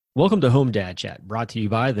Welcome to Home Dad Chat, brought to you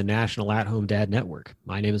by the National At-Home Dad Network.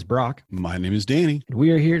 My name is Brock, My name is Danny. and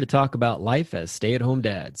we are here to talk about life as stay-at-home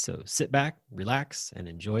dads. So sit back, relax, and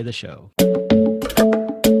enjoy the show.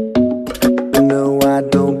 No, I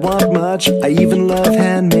don't want much. I even love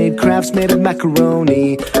handmade crafts made of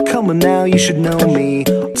macaroni. Come on now, you should know me.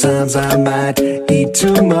 Times I might eat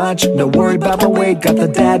too much. No worry about my weight, got the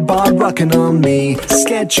dad bod rocking on me.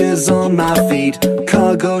 Sketches on my feet,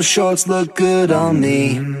 cargo shorts look good on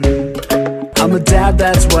me. I'm a dad,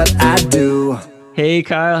 that's what I do. Hey,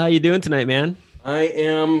 Kyle, how you doing tonight, man? I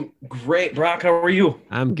am great. Brock, how are you?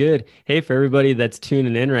 I'm good. Hey, for everybody that's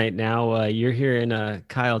tuning in right now, you're hearing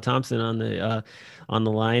Kyle Thompson on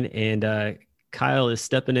the line, and Kyle is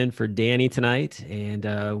stepping in for Danny tonight,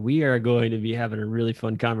 and we are going to be having a really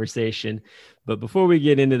fun conversation. But before we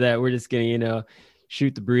get into that, we're just going to,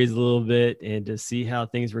 shoot the breeze a little bit and to see how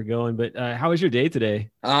things were going. But how was your day today?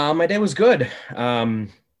 My day was good.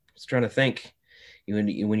 Just trying to think.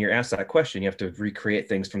 When you're asked that question, you have to recreate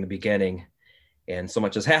things from the beginning. And so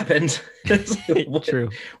much has happened. True.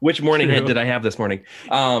 Which morning True. did I have this morning?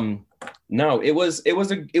 No, it was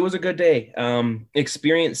a good day.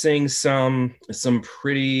 Experiencing some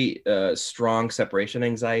pretty strong separation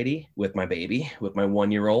anxiety with my baby, with my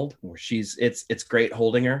 1-year-old. Where it's great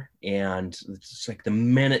holding her, and it's like the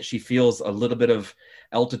minute she feels a little bit of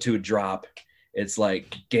altitude drop, it's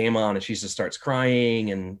like game on, and she just starts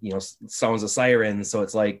crying and, sounds a siren. So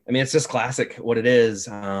it's like, it's just classic what it is.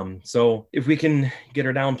 So if we can get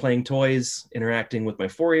her down playing toys, interacting with my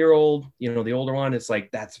 4-year-old, the older one, it's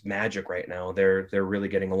like, that's magic right now. They're really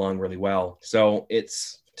getting along really well. So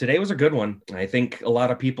today was a good one. I think a lot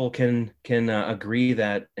of people can agree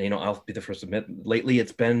that, I'll be the first to admit, lately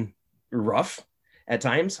it's been rough at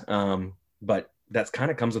times. But that's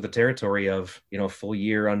kind of comes with the territory of, a full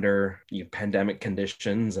year under pandemic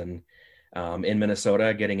conditions, and in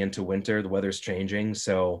Minnesota getting into winter, the weather's changing.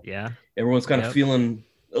 So Yeah. everyone's kind of feeling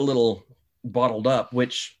a little bottled up,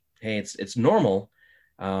 which, hey, it's normal.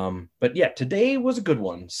 But yeah, today was a good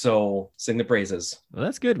one. So sing the praises. Well,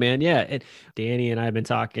 that's good, man. Yeah. Danny and I have been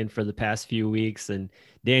talking for the past few weeks, and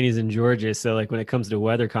Danny's in Georgia. So like when it comes to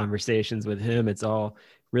weather conversations with him, it's all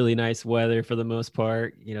really nice weather for the most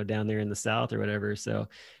part, down there in the South or whatever. So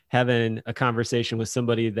having a conversation with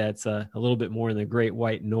somebody that's a little bit more in the great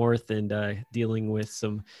white North and dealing with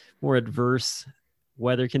some more adverse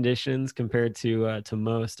weather conditions compared to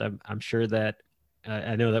most, I'm sure that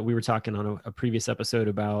I know that we were talking on a previous episode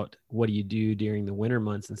about what do you do during the winter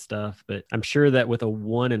months and stuff, but I'm sure that with a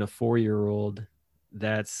 1 and a 4-year-old,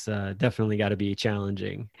 that's definitely got to be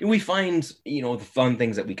challenging. We find, the fun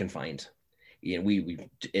things that we can find.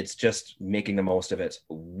 It's just making the most of it.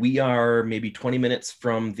 We are maybe 20 minutes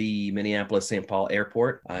from the Minneapolis-St. Paul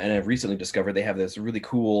airport. And I've recently discovered they have this really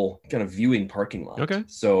cool kind of viewing parking lot. Okay.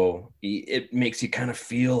 So it makes you kind of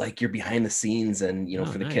feel like you're behind the scenes, and,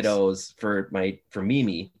 for the nice. kiddos, for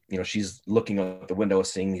Mimi, she's looking out the window,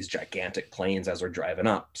 seeing these gigantic planes as we're driving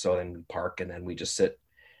up. So then we park, and then we just sit,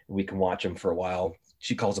 we can watch them for a while.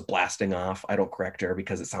 She calls it blasting off. I don't correct her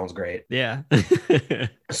because it sounds great. Yeah.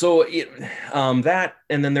 So that,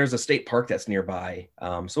 and then there's a state park that's nearby.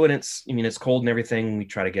 So it's cold and everything. We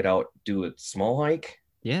try to get out, do a small hike.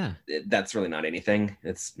 Yeah. That's really not anything.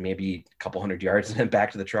 It's maybe a couple 100 yards and then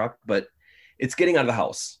back to the truck, but it's getting out of the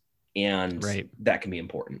house. And right. That can be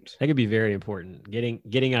important. That could be very important.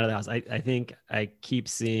 Getting out of the house. I think I keep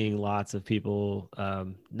seeing lots of people,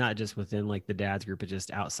 not just within like the dads group, but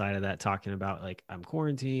just outside of that, talking about like, I'm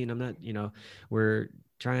quarantined. I'm not, we're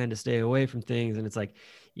trying to stay away from things. And it's like,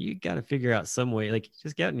 you got to figure out some way, like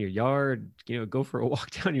just get out in your yard, go for a walk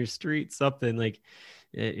down your street, something like,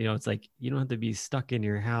 it's like, you don't have to be stuck in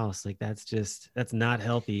your house. Like that's not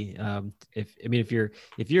healthy. If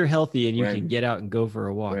you're healthy and you Right. can get out and go for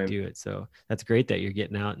a walk, Right. do it. So that's great that you're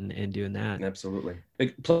getting out and doing that. Absolutely.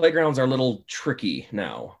 Like, playgrounds are a little tricky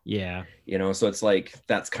now. Yeah. So it's like,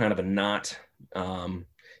 that's kind of a not, you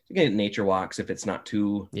get nature walks if it's not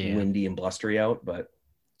too windy and blustery out, but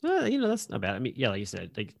that's not bad. Yeah, like you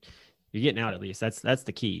said, like you're getting out at least. That's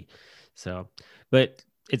the key. So, but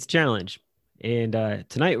it's a challenge. And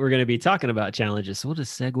tonight we're going to be talking about challenges. So we'll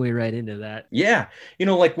just segue right into that. Yeah.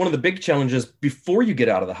 Like one of the big challenges before you get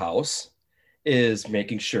out of the house is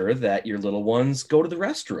making sure that your little ones go to the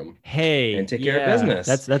restroom. Hey, and take care of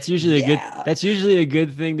business. That's usually a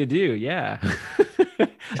good thing to do. Yeah.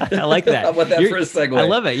 I like that. How about that for a segue? I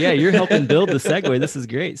love it. Yeah, you're helping build the segue. This is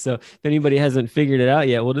great. So if anybody hasn't figured it out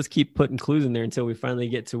yet, we'll just keep putting clues in there until we finally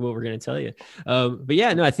get to what we're going to tell you. But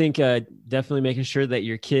yeah, no, I think definitely making sure that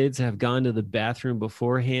your kids have gone to the bathroom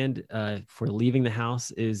beforehand for leaving the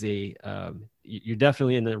house is you're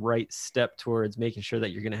definitely in the right step towards making sure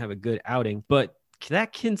that you're going to have a good outing, but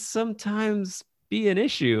that can sometimes be an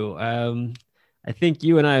issue. I think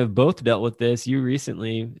you and I have both dealt with this. You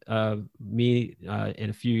recently, me, and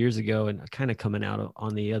a few years ago, and kind of coming out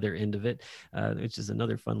on the other end of it, which is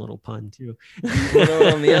another fun little pun too.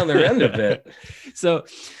 On the other end of it. So,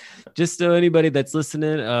 just so anybody that's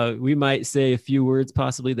listening, we might say a few words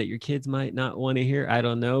possibly that your kids might not want to hear. I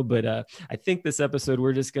don't know, but I think this episode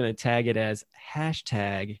we're just going to tag it as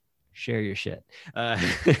hashtag share your shit.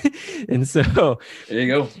 And so there you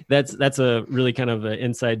go. That's a really kind of an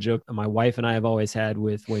inside joke my wife and I have always had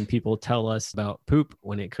with when people tell us about poop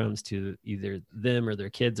when it comes to either them or their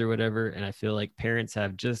kids or whatever. And I feel like parents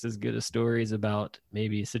have just as good of stories about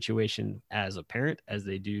maybe a situation as a parent as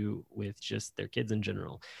they do with just their kids in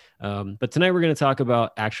general. But tonight we're going to talk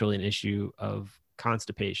about actually an issue of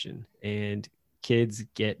constipation, and kids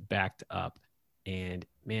get backed up. And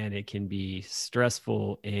man, it can be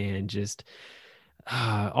stressful and just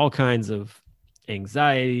all kinds of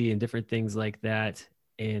anxiety and different things like that.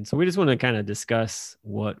 And so we just want to kind of discuss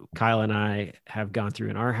what Kyle and I have gone through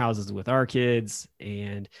in our houses with our kids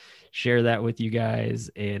and share that with you guys.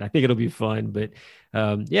 And I think it'll be fun. But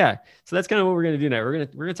yeah, so that's kind of what we're going to do now. We're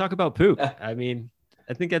going to talk about poop. I mean,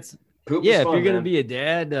 I think that's Poop yeah. is If fun, you're going to man. be a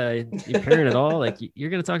dad, you parent at all, like you're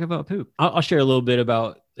going to talk about poop. I'll share a little bit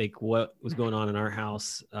about like what was going on in our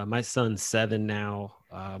house. My son's 7 now.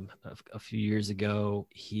 A few years ago,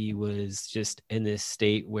 he was just in this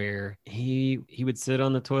state where he would sit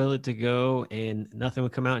on the toilet to go and nothing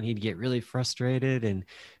would come out, and he'd get really frustrated. And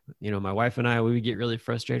my wife and I, we would get really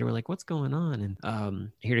frustrated. We're like, what's going on?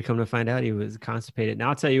 And here to come to find out, he was constipated. Now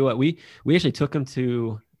I'll tell you what, we actually took him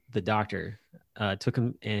to the doctor. Took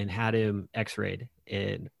him and had him x-rayed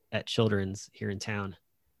at Children's here in town.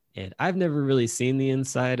 And I've never really seen the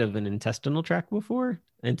inside of an intestinal tract before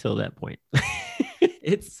until that point.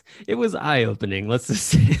 It was eye-opening, let's just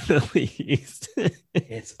say the least.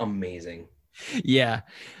 It's amazing. Yeah.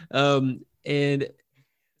 And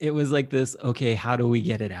it was like this, okay, how do we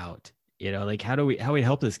get it out? Like how do we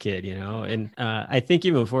help this kid, And I think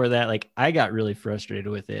even before that, like I got really frustrated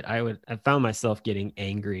with it. I found myself getting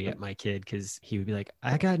angry at my kid because he would be like,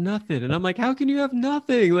 I got nothing. And I'm like, how can you have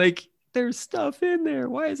nothing? Like there's stuff in there.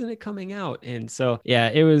 Why isn't it coming out? And so, yeah,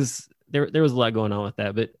 it was, there was a lot going on with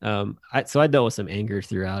that, but I dealt with some anger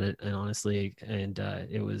throughout it, and honestly, and I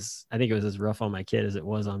think it was as rough on my kid as it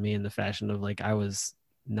was on me, in the fashion of like, I was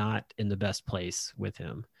not in the best place with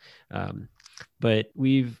him. But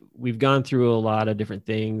we've gone through a lot of different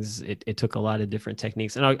things. It took a lot of different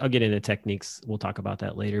techniques, and I'll get into techniques. We'll talk about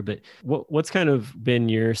that later. But what's kind of been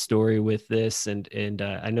your story with this? And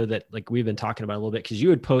I know that like we've been talking about it a little bit because you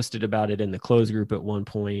had posted about it in the closed group at one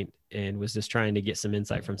point and was just trying to get some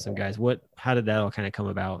insight from some guys. How did that all kind of come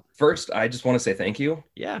about? First, I just want to say thank you.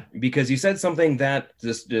 Yeah, because you said something that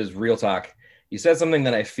just is real talk. You said something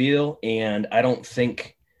that I feel, and I don't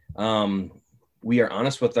think we are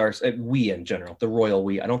honest with we in general, the royal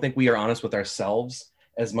we. I don't think we are honest with ourselves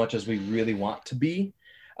as much as we really want to be.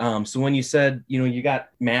 So when you said, you got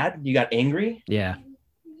mad, you got angry. Yeah. I'm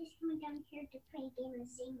just coming down here to play a game of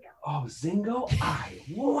Zingo. Oh, Zingo, I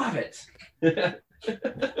love it.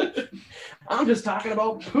 I'm just talking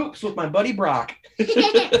about poops with my buddy Brock.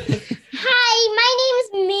 Hi, my name is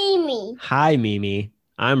Mimi. Hi, Mimi.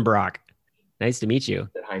 I'm Brock. Nice to meet you.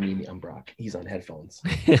 Hi, Mimi. I'm Brock. He's on headphones.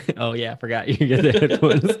 Oh, yeah. I forgot you get the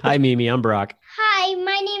headphones. Hi, Mimi. I'm Brock. Hi,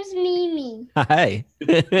 my name's Mimi. Hi.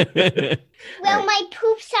 Well, my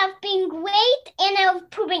poops have been great, and I'm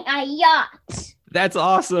pooping a yacht. That's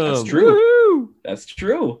awesome. That's true. Woo-hoo. That's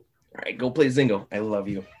true. All right, go play Zingo. I love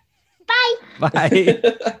you. Bye. Bye.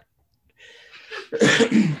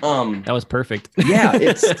 That That was perfect. Yeah,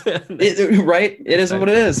 right. It is what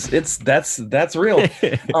it is. That's real.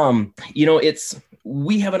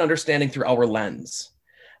 We have an understanding through our lens.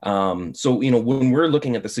 So when we're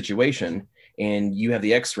looking at the situation and you have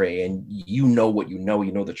the X-ray and you know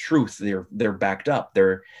the truth. They're backed up.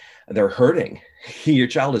 They're hurting. Your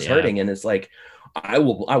child is hurting, and it's like I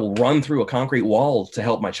will run through a concrete wall to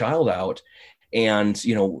help my child out, and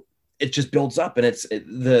it just builds up, and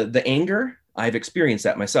the anger. I've experienced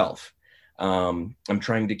that myself. I'm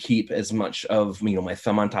trying to keep as much of my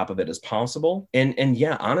thumb on top of it as possible, and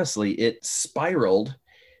yeah, honestly, it spiraled,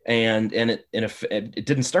 and it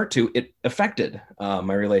didn't start to. It affected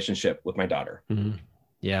my relationship with my daughter. Mm-hmm.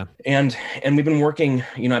 Yeah, and we've been working.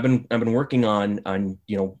 I've been working on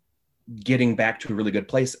getting back to a really good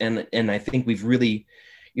place, and I think we've really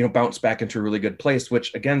bounced back into a really good place,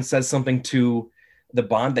 which again says something to the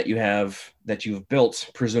bond that you've built,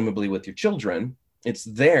 presumably with your children. It's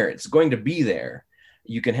there. It's going to be there.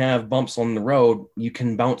 You can have bumps on the road, you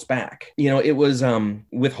can bounce back. It was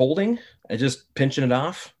withholding, just pinching it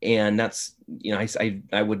off. And that's,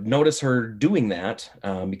 I would notice her doing that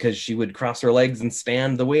because she would cross her legs and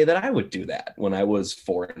stand the way that I would do that when I was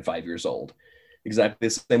 4 and 5 years old, exactly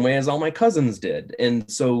the same way as all my cousins did. And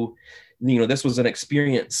so, this was an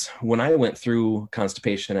experience when I went through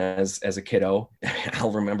constipation as a kiddo.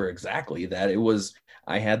 I'll remember exactly that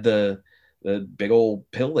I had the big old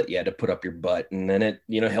pill that you had to put up your butt, and then it,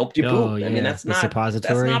 helped you poop. Yeah. I mean, that's not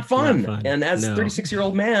suppository. fun. And as a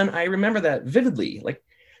 36-year-old man, I remember that vividly.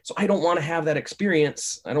 So I don't want to have that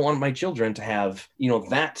experience. I don't want my children to have,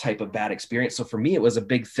 that type of bad experience. So for me, it was a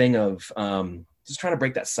big thing of just trying to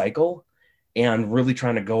break that cycle and really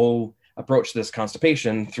trying to go approach this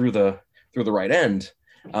constipation through the right end.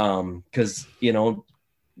 Because,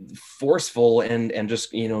 forceful and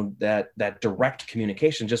just, that direct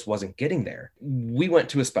communication just wasn't getting there. We went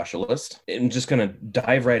to a specialist, and just going to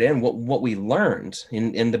dive right in what we learned.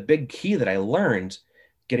 And the big key that I learned,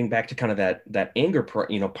 getting back to kind of that anger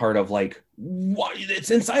part of like, what,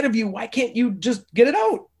 it's inside of you. Why can't you just get it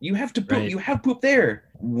out? You have to poop. Right. You have poop there.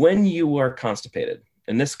 When you are constipated,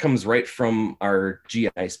 and this comes right from our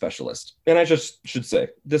GI specialist. And I just should say,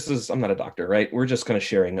 I'm not a doctor, right? We're just kind of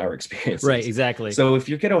sharing our experiences. Right, exactly. So if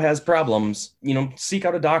your kiddo has problems, seek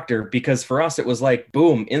out a doctor, because for us, it was like,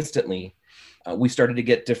 boom, instantly. We started to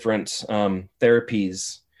get different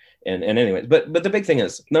therapies. And anyways, but the big thing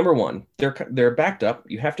is, number one, they're backed up.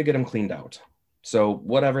 You have to get them cleaned out. So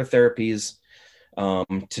whatever therapies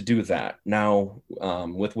to do that. Now,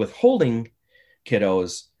 with withholding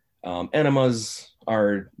kiddos, enemas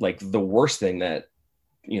are like the worst thing that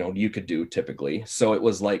you could do typically. So it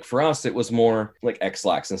was like, for us, it was more like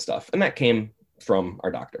X-Lax and stuff, and that came from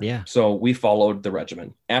our doctor. Yeah. So we followed the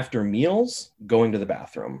regimen. After meals, going to the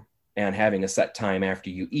bathroom and having a set time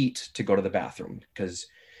after you eat to go to the bathroom, because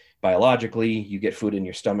biologically, you get food in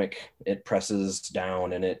your stomach, it presses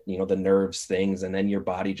down, and it, the nerves things, and then your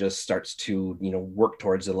body just starts to, work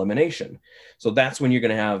towards elimination. So that's when you're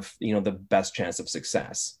going to have, the best chance of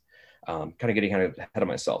success. Kind of getting ahead of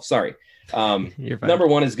myself. Sorry. Number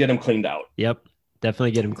one is get them cleaned out. Yep.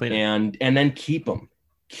 Definitely get them cleaned out. And then keep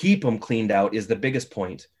them cleaned out is the biggest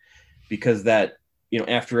point, because that,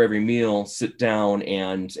 after every meal, sit down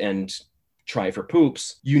and try for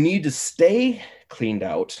poops. You need to stay cleaned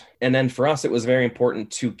out. And then for us, it was very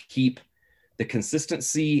important to keep the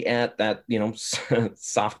consistency at that,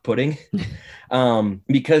 soft pudding,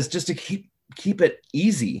 because just to keep it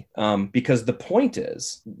easy, because the point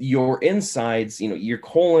is your insides, your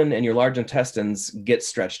colon and your large intestines get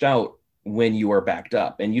stretched out when you are backed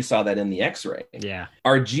up. And you saw that in the x-ray. Yeah.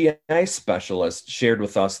 Our GI specialist shared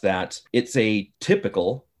with us that it's a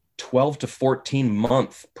typical 12 to 14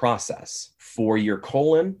 month process for your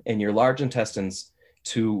colon and your large intestines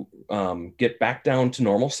to get back down to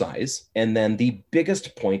normal size. And then the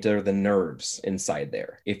biggest point are the nerves inside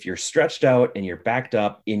there. If you're stretched out and you're backed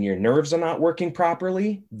up and your nerves are not working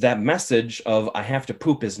properly, that message of I have to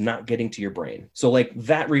poop is not getting to your brain. So like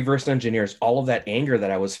that reverse engineers all of that anger that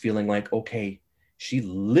I was feeling, like, okay, she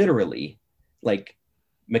literally like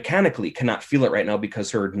mechanically cannot feel it right now because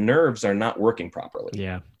her nerves are not working properly.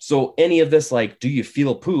 Yeah. So any of this, like, do you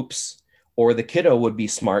feel poops? Or the kiddo would be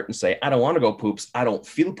smart and say, I don't want to go poops. I don't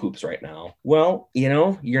feel poops right now. Well,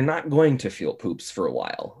 you're not going to feel poops for a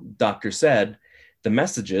while. Doctor said the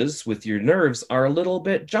messages with your nerves are a little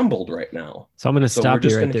bit jumbled right now. So I'm going to stop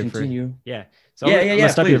you right there. Yeah. So I'm going to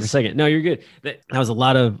stop you for a second. No, you're good. That was a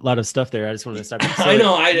lot of stuff there. I just wanted to stop you. So, I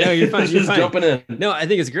know. No, you're fine. You're fine. Jumping in. No, I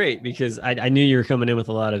think it's great because I knew you were coming in with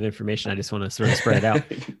a lot of information. I just want to sort of spread it out.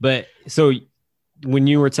 But so when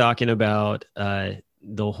you were talking about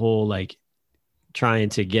the whole like trying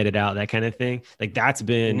to get it out, that kind of thing, like that's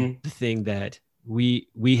been the thing that we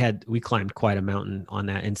climbed quite a mountain on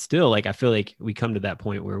that. And still, like, I feel like we come to that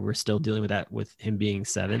point where we're still dealing with that with him being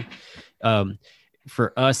 7.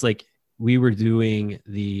 For us, like we were doing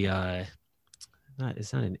the,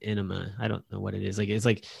 it's not an enema. I don't know what it is. Like, it's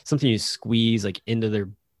like something you squeeze like into their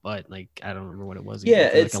butt. Like, I don't remember what it was. Yeah.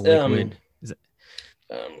 It's like a liquid.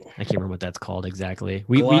 I can't remember what that's called exactly.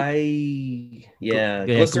 Glycerin.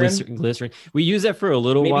 We used that for a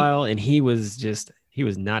little while, and he was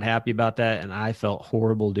not happy about that, and I felt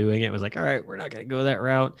horrible doing it. I was like, all right, we're not gonna go that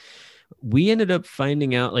route. We ended up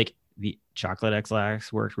finding out like the chocolate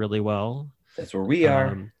X-Lax worked really well. That's where we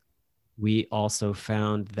are. We also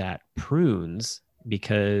found that prunes,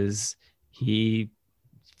 because he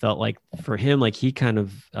felt like for him, like he kind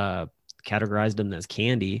of categorized them as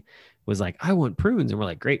candy. was like, I want prunes. And we're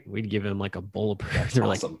like, great. We'd give him like a bowl of prunes. They're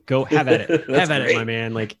awesome. like, go have at it. That's Have at great. it, my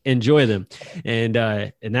man. Like, enjoy them. And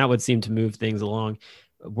that would seem to move things along.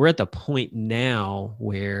 We're at the point now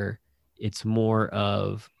where it's more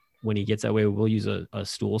of, when he gets that way, we'll use a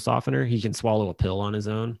stool softener. He can swallow a pill on his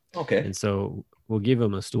own. Okay. And so we'll give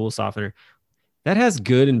him a stool softener. That has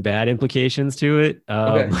good and bad implications to it.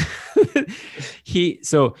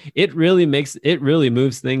 So it really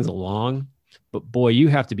moves things along, but boy, you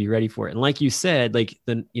have to be ready for it. And like you said, like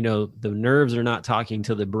the nerves are not talking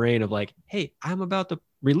to the brain of like, hey, I'm about to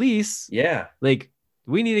release. Yeah. Like,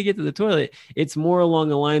 we need to get to the toilet. It's more along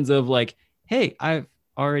the lines of like, hey, I've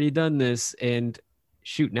already done this, and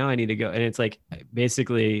shoot, now I need to go. And it's like,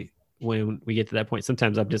 basically, when we get to that point,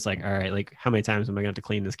 sometimes I'm just like, all right, like, how many times am I going to have to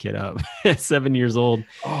clean this kid up at 7 years old?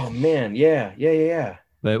 Oh man. Yeah.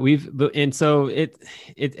 But so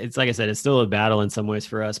it's like I said, it's still a battle in some ways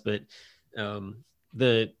for us. But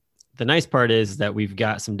the nice part is that we've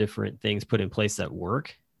got some different things put in place that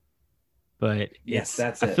work. But yes,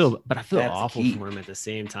 I feel that's awful key. for him at the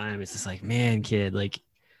same time. It's just like, man, kid, like,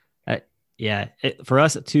 for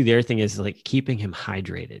us too, the other thing is like keeping him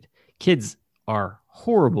hydrated. Kids are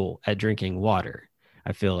horrible at drinking water.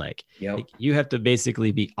 I feel like, like you have to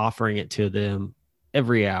basically be offering it to them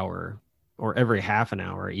every hour or every half an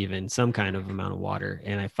hour, even some kind of amount of water.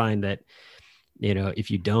 And I find that, if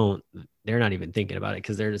you don't, they're not even thinking about it,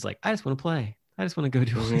 because they're just like, I just want to play. I just want to go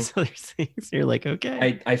do all these other things. You're like,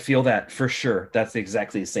 okay. I feel that for sure. That's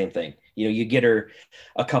exactly the same thing. You get her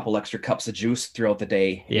a couple extra cups of juice throughout the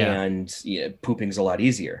day, and pooping's a lot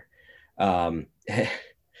easier.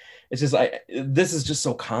 It's just this is just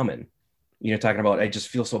so common. Talking about, I just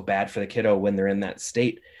feel so bad for the kiddo when they're in that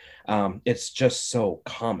state. It's just so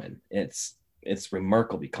common. It's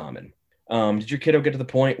remarkably common. Did your kiddo get to the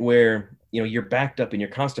point where you're backed up and you're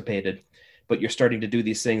constipated, but you're starting to do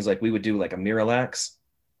these things like we would do, like a Miralax,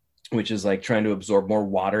 which is like trying to absorb more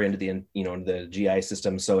water into the GI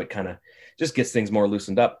system, so it kind of just gets things more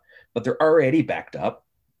loosened up. But they're already backed up,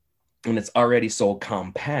 and it's already so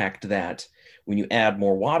compact that when you add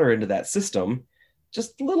more water into that system,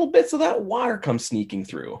 just little bits of that water come sneaking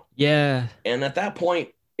through. Yeah. And at that point,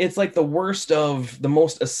 it's like the worst of the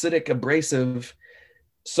most acidic, abrasive.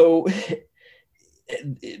 So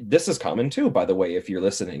this is common too, by the way, if you're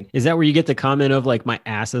listening. Is that where you get the comment of like, my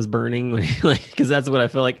ass is burning? Like, because that's what I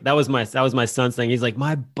feel like. That was my son's thing. He's like,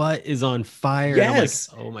 my butt is on fire. Yes.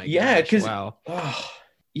 And I'm like, oh my gosh, gosh, wow.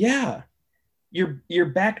 Yeah. You're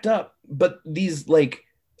backed up, but these like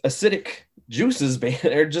acidic juices, man,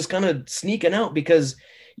 are just kind of sneaking out because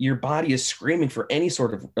your body is screaming for any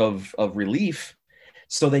sort of relief.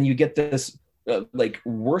 So then you get this like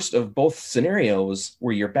worst of both scenarios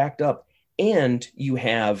where you're backed up and you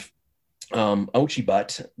have ouchie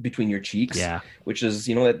butt between your cheeks, which is,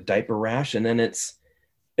 that diaper rash. And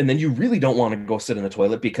then you really don't want to go sit in the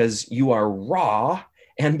toilet because you are raw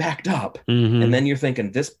and backed up. Mm-hmm. And then you're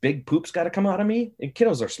thinking, this big poop's got to come out of me. And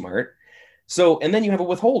kiddos are smart. So, and then you have a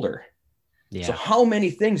withholder. Yeah. So how many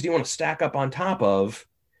things do you want to stack up on top of,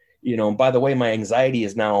 by the way, my anxiety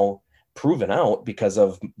is now proven out because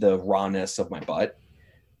of the rawness of my butt.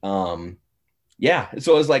 So it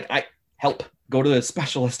was like, go to the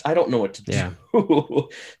specialist. I don't know what to do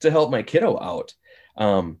to help my kiddo out.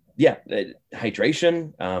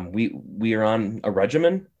 Hydration. We are on a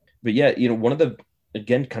regimen, but one of the,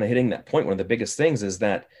 again, kind of hitting that point, one of the biggest things is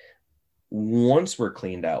that once we're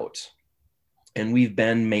cleaned out and we've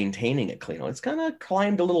been maintaining it clean, it's kind of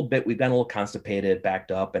climbed a little bit. We've been a little constipated,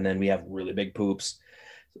 backed up, and then we have really big poops.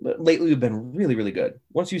 But lately we've been really, really good.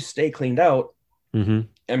 Once you stay cleaned out,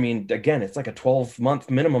 I mean, again, it's like a 12-month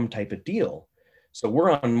minimum type of deal. So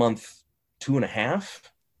we're on month 2.5.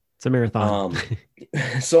 It's a marathon.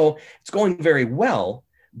 So it's going very well,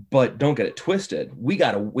 but don't get it twisted. We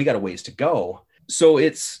got a ways to go. So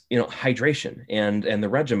it's, hydration and the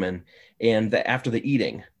regimen and after the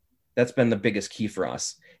eating, that's been the biggest key for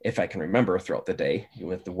us. If I can remember throughout the day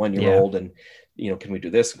with the 1-year-old and, can we do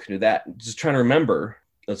this? Can we do that? Just trying to remember,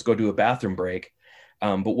 let's go do a bathroom break.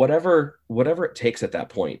 But whatever it takes at that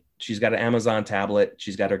point, she's got an Amazon tablet,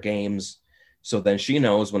 she's got her games. So then she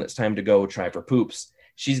knows when it's time to go try for poops,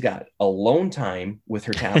 she's got alone time with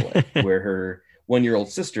her tablet where her 1-year-old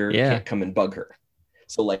sister can't come and bug her.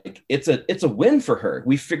 So like, it's a win for her.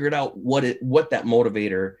 We figured out what that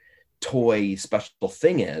motivator toy special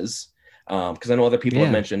thing is. Cause I know other people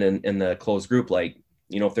have mentioned in the closed group, like,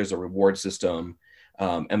 if there's a reward system,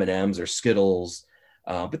 M&Ms or Skittles,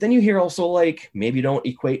 but then you hear also like, maybe don't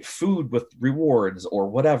equate food with rewards or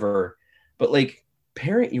whatever, but like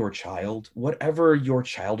parent your child, whatever your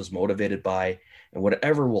child is motivated by and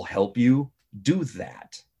whatever will help you, do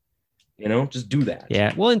that. just do that.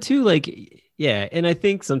 Yeah. Well, and two, like, yeah. And I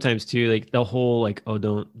think sometimes too, like the whole, like, oh,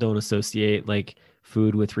 don't associate like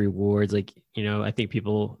food with rewards. Like, I think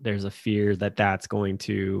there's a fear that that's going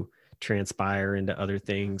to transpire into other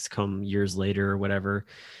things come years later or whatever.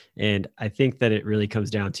 And I think that it really comes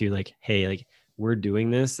down to like, hey, like we're doing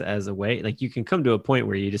this as a way, like you can come to a point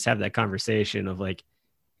where you just have that conversation of like,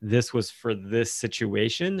 this was for this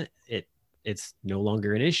situation. It's no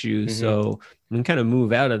longer an issue. Mm-hmm. So we can kind of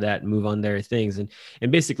move out of that and move on their things and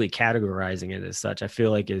basically categorizing it as such, I feel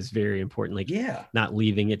like is very important. Like not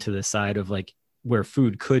leaving it to the side of like where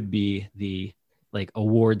food could be the like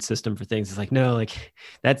award system for things. It's like, no, like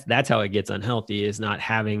that's how it gets unhealthy, is not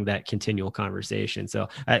having that continual conversation. So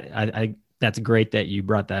I that's great that you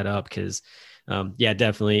brought that up. Cause yeah,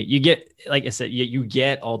 definitely. You get, like I said, you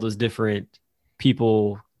get all those different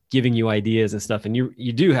people giving you ideas and stuff. And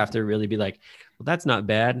you do have to really be like, well, that's not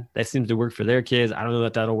bad. That seems to work for their kids. I don't know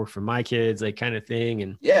that that'll work for my kids, like kind of thing.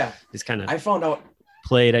 And just kind of, I found out,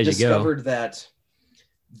 play it as you go. Discovered that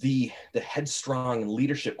the headstrong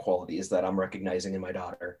leadership qualities that I'm recognizing in my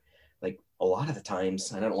daughter, like a lot of the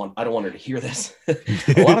times, and I don't want her to hear this,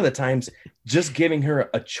 a lot of the times just giving her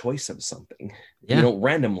a choice of something,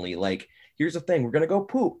 randomly, like, here's the thing, we're going to go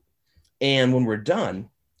poop. And when we're done,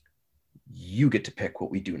 you get to pick what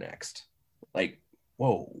we do next. Like,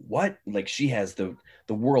 whoa, what? Like she has the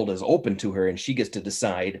world is open to her and she gets to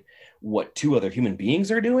decide what two other human beings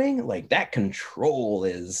are doing. Like that control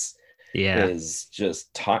is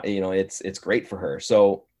just taught, it's great for her.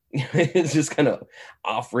 So it's just kind of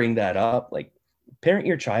offering that up, like parent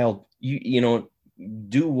your child,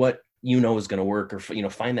 do what is going to work, or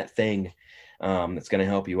find that thing that's going to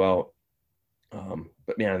help you out.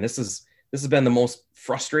 But man, this has been the most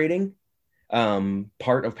frustrating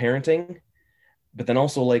part of parenting. But then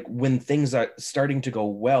also, like, when things are starting to go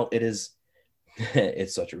well, it's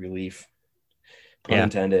such a relief. Pun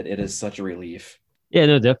intended. It is such a relief. Yeah,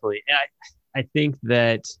 no, definitely. I think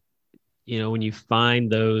that, when you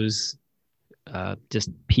find those just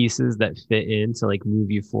pieces that fit in to like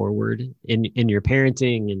move you forward in your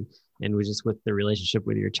parenting and just with the relationship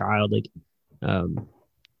with your child, like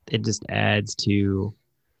it just adds to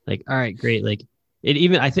like, all right, great. Like it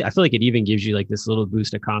even, I feel like it even gives you like this little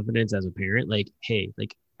boost of confidence as a parent. Like, hey,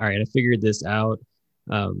 like, all right, I figured this out.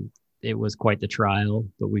 It was quite the trial,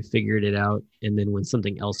 but we figured it out. And then when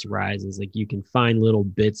something else arises, like you can find little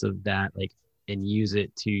bits of that, like, and use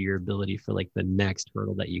it to your ability for like the next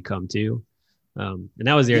hurdle that you come to. And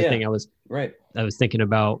that was the other thing I was thinking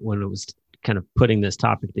about when it was kind of putting this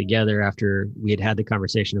topic together after we had the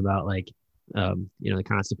conversation about like, the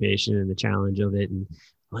constipation and the challenge of it. And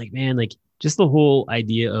I'm like, man, like just the whole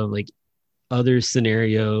idea of like other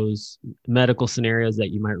scenarios, medical scenarios that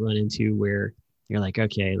you might run into where you're like,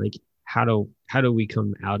 okay, like how do we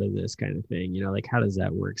come out of this kind of thing? Like how does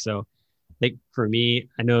that work? So like for me,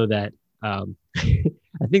 I know that I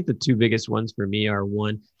think the two biggest ones for me are,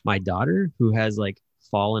 one, my daughter, who has like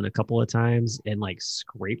fallen a couple of times and like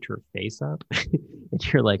scraped her face up.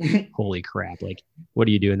 And you're like, holy crap, like what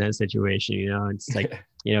do you do in that situation? It's like,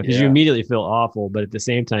 because you immediately feel awful, but at the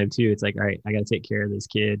same time too, it's like, all right, I got to take care of this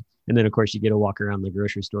kid. And then of course you get to walk around the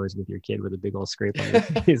grocery stores with your kid with a big old scrape on your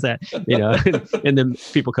face, that, and then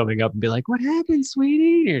people coming up and be like, what happened,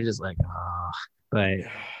 sweetie? And you're just like, oh. But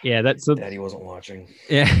yeah, that's so Daddy wasn't watching.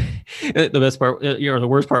 Yeah. The best part, the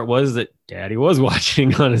worst part was that Daddy was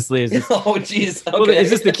watching, honestly. Oh geez. Okay. Well, it's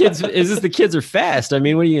just the kids are fast. I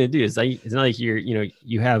mean, what are you going to do? It's not like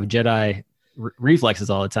you have Jedi reflexes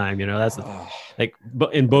all the time. That's like,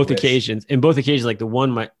 but in both occasions, like the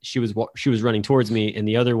one, she was running towards me, and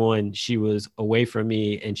the other one, she was away from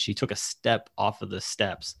me and she took a step off of the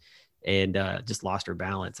steps and just lost her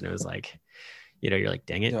balance. And it was like, you're like,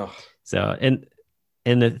 dang it. Oh. So,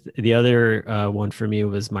 and the other one for me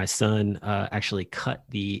was my son actually cut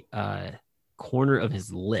the corner of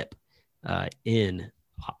his lip in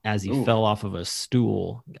as he fell off of a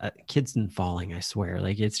stool. Kids and falling, I swear,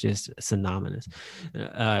 like it's just synonymous.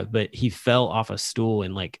 But he fell off a stool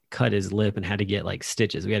and like cut his lip and had to get like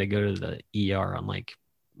stitches. We had to go to the ER on like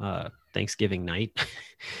Thanksgiving night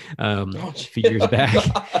a few years back.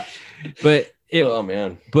 But it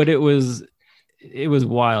was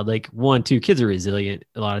wild. Like 1, 2 kids are resilient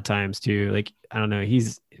a lot of times too. Like, I don't know.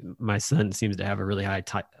 My son seems to have a really high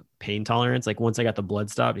pain tolerance. Like once I got the blood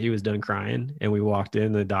stopped, he was done crying and we walked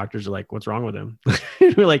in, the doctors are like, what's wrong with him?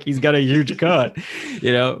 We're like, he's got a huge cut,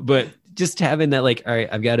 but just having that, like, all right,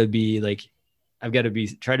 I've got to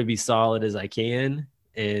try to be solid as I can.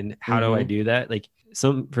 And how do I do that? Like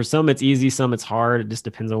for some it's easy, some it's hard. It just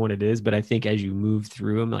depends on what it is. But I think as you move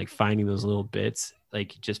through them, like finding those little bits,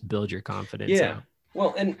 like just build your confidence. Yeah.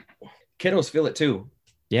 Well, and kiddos feel it too.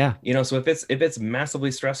 Yeah. You know, so if it's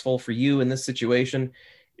massively stressful for you in this situation,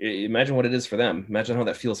 imagine what it is for them. Imagine how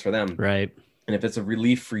that feels for them. Right. And if it's a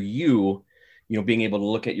relief for you, you know, being able to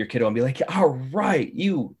look at your kiddo and be like, all right,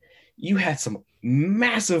 you had some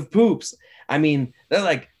massive poops. I mean, they're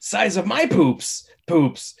like size of my poops.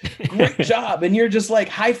 Great job. And you're just like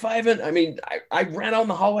high-fiving. I mean, I ran out in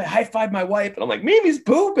the hallway, high-fived my wife, and I'm like, Mimi's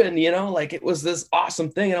pooping, you know, like it was this awesome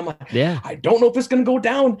thing. And I'm like, Yeah. I don't know if it's going to go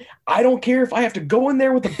down. I don't care if I have to go in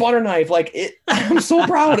there with a butter knife. Like I'm so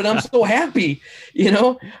proud and I'm so happy, you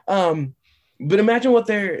know? But imagine what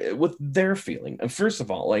they're feeling. And first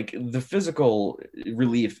of all, like the physical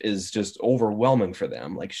relief is just overwhelming for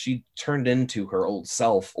them. Like she turned into her old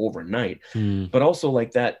self overnight, but also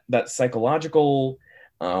like that psychological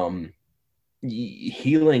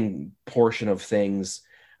healing portion of things,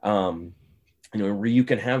 you know, where you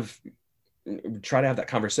can try to have that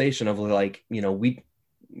conversation of like, you know,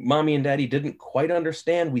 mommy and daddy didn't quite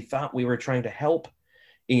understand. We thought we were trying to help,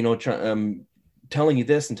 you know, telling you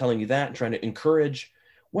this and telling you that and trying to encourage.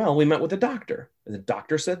 Well, we met with the doctor and the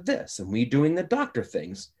doctor said this and we doing the doctor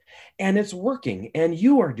things and it's working and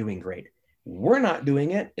you are doing great. We're not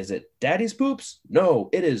doing it. Is it daddy's poops? No,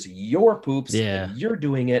 it is your poops. Yeah. And you're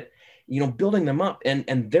doing it, you know, building them up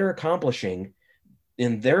and they're accomplishing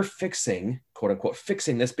and they're fixing, quote unquote,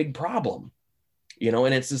 fixing this big problem, you know,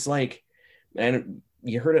 and it's just like, and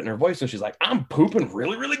you heard it in her voice. So she's like, I'm pooping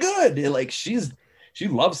really, really good. And like, she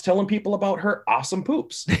loves telling people about her awesome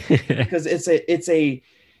poops because it's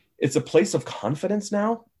a place of confidence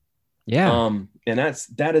now. Yeah. And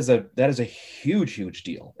that is a huge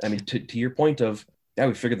deal. I mean, to your point of, yeah,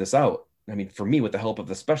 we figured this out. I mean, for me, with the help of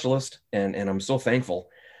the specialist, and I'm so thankful.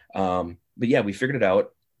 But yeah, we figured it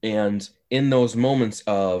out. And in those moments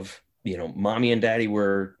of, you know, mommy and daddy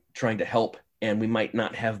were trying to help and we might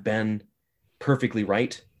not have been perfectly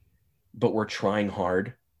right, but we're trying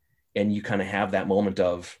hard. And you kind of have that moment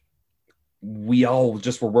of, we all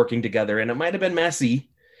just were working together and it might've been messy,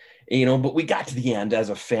 you know, but we got to the end as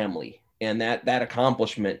a family. And that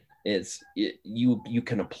accomplishment you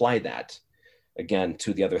can apply that again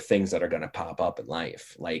to the other things that are going to pop up in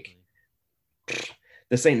life. Like,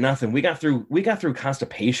 this ain't nothing. We got through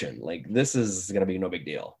constipation. Like, this is going to be no big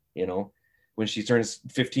deal. You know, when she turns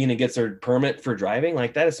 15 and gets her permit for driving,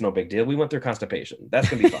 like that is no big deal. We went through constipation. That's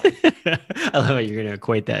going to be fine. I love how you're going to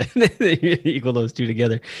equate that. Equal those two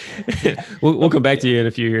together. We'll come back to you in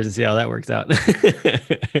a few years and see how that works out.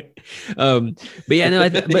 But yeah, no,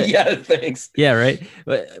 yeah, thanks. Yeah. Right.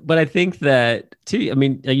 But I think that too, I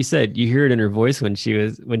mean, like you said, you hear it in her voice when she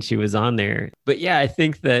was on there, but yeah, I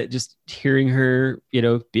think that just hearing her, you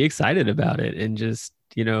know, be excited about it and just,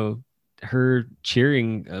 you know, her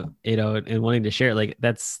cheering, you know, and wanting to share, like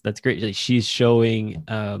that's great. Like, she's showing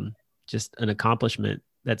just an accomplishment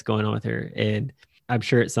that's going on with her. And I'm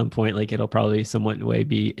sure at some point, like it'll probably somewhat in a way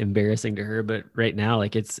be embarrassing to her, but right now,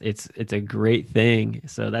 like it's a great thing.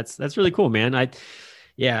 So that's really cool, man. I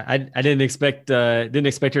didn't expect her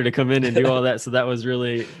to come in and do all that. So that was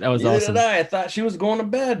awesome. I thought she was going to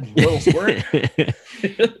bed. Little squirt.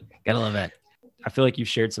 Gotta love that. I feel like you've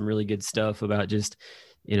shared some really good stuff about just,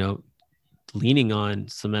 you know, leaning on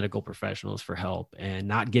some medical professionals for help and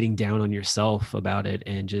not getting down on yourself about it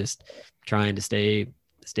and just trying to stay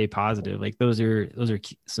positive. Like those are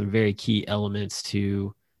some very key elements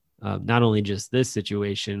to not only just this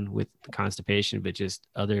situation with constipation, but just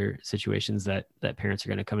other situations that parents are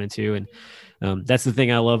going to come into. And that's the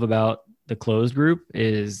thing I love about the closed group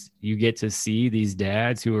is you get to see these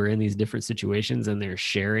dads who are in these different situations and they're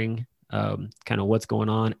sharing kind of what's going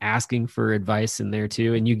on, asking for advice in there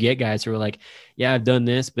too. And you get guys who are like, yeah, I've done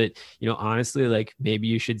this, but you know, honestly, like maybe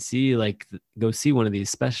you should go see one of these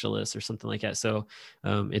specialists or something like that. So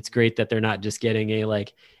it's great that they're not just getting a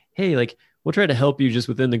like, hey, like we'll try to help you just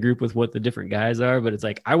within the group with what the different guys are. But it's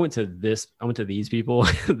like, I went to these people.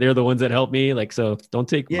 They're the ones that helped me. Like, so don't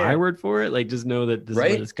take my word for it. Like, just know that this is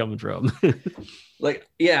where it's coming from. Like,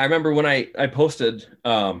 yeah, I remember when I posted,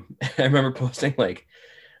 I remember posting like,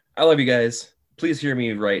 I love you guys. Please hear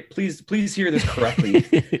me right. Please hear this correctly.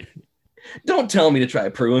 Don't tell me to try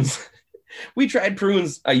prunes. We tried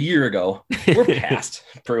prunes a year ago. We're past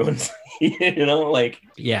prunes. You know, like,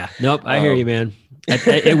 yeah, nope. I hear you, man.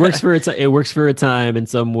 It works for a time in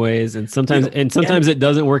some ways, and sometimes it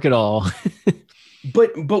doesn't work at all.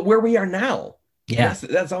 but where we are now, yeah,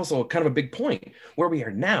 that's also kind of a big point. Where we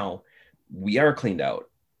are now, we are cleaned out,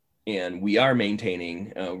 and we are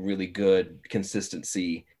maintaining a really good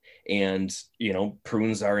consistency. And, you know,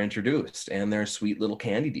 prunes are introduced and they're sweet little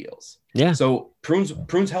candy deals. Yeah. So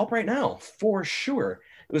prunes help right now for sure.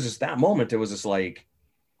 It was just that moment. It was just like,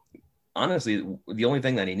 honestly, the only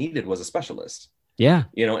thing that he needed was a specialist. Yeah.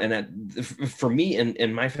 And that for me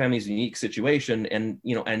in my family's unique situation, and,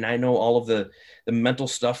 and I know all of the mental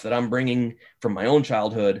stuff that I'm bringing from my own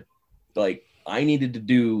childhood, like I needed to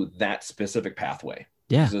do that specific pathway.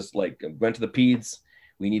 Yeah. Just like went to the peds,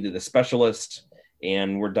 we needed a specialist,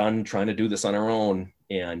 and we're done trying to do this on our own,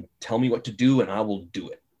 and tell me what to do and I will do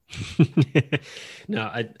it. No,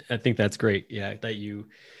 I think that's great. Yeah. That you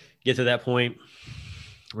get to that point,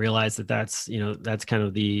 realize that's kind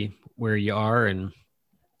of where you are, and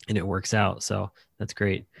it works out. So that's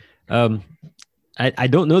great. I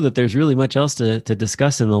don't know that there's really much else to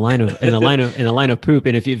discuss in the line of poop.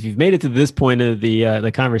 And if you've made it to this point of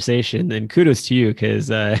the conversation, then kudos to you, because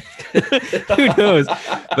who knows?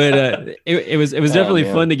 But it was definitely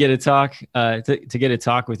fun to get a talk to get a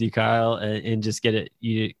talk with you, Kyle, and just get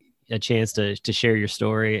a chance to share your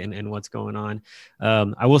story and what's going on.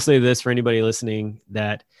 I will say this for anybody listening,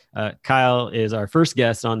 that Kyle is our first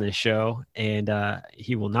guest on this show, and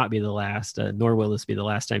he will not be the last, nor will this be the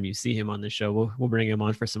last time you see him on this show. We'll bring him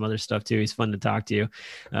on for some other stuff too. He's fun to talk to.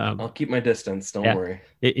 I'll keep my distance. Don't worry.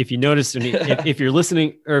 If you notice, if you're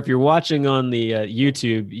listening or if you're watching on the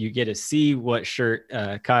YouTube, you get to see what shirt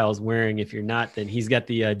Kyle's wearing. If you're not, then he's got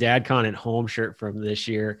the DadCon at Home shirt from this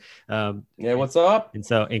year. Yeah, what's up?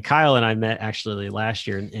 And Kyle and I met actually last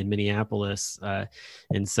year in Minneapolis,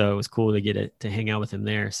 and so it was cool to hang out with him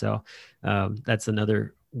there. So that's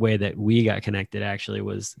another way that we got connected, actually,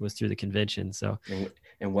 was through the convention. So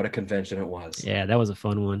and what a convention it was. Yeah, that was a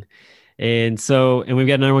fun one. And we've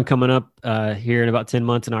got another one coming up here in about 10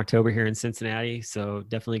 months in October here in Cincinnati. So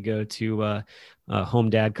definitely go to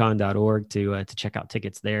homedadcon.org to check out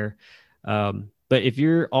tickets there. But if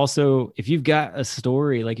you've got a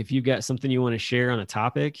story, like if you've got something you want to share on a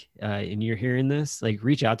topic and you're hearing this, like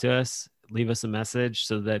reach out to us, leave us a message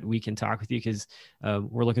so that we can talk with you, because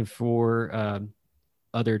we're looking for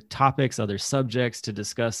other topics, other subjects to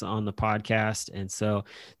discuss on the podcast. And so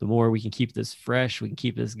the more we can keep this fresh, we can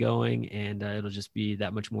keep this going, and it'll just be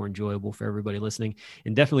that much more enjoyable for everybody listening.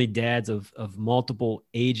 And definitely dads of multiple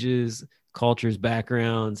ages, cultures,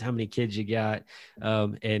 backgrounds, how many kids you got.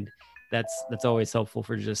 And that's always helpful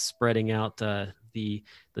for just spreading out the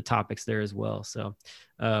topics there as well. So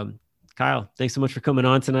Kyle, thanks so much for coming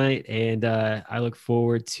on tonight. And I look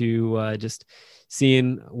forward to just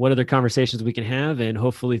seeing what other conversations we can have, and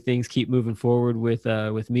hopefully things keep moving forward with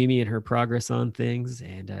Mimi and her progress on things.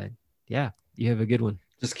 And yeah, you have a good one.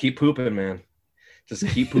 Just keep pooping, man. Just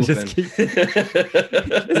keep pooping. Is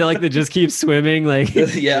it like the just keep swimming? Like,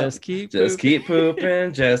 yeah, just keep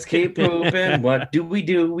pooping. Just keep pooping. What do?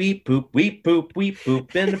 We poop, we poop, we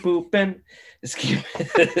pooping, pooping. Just keep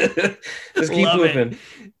pooping.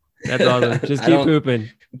 That's awesome. Just keep pooping.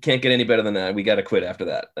 Can't get any better than that. We got to quit after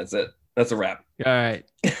that. That's it. That's a wrap. All right.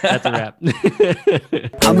 That's a wrap.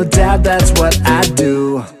 I'm a dad, that's what I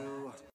do.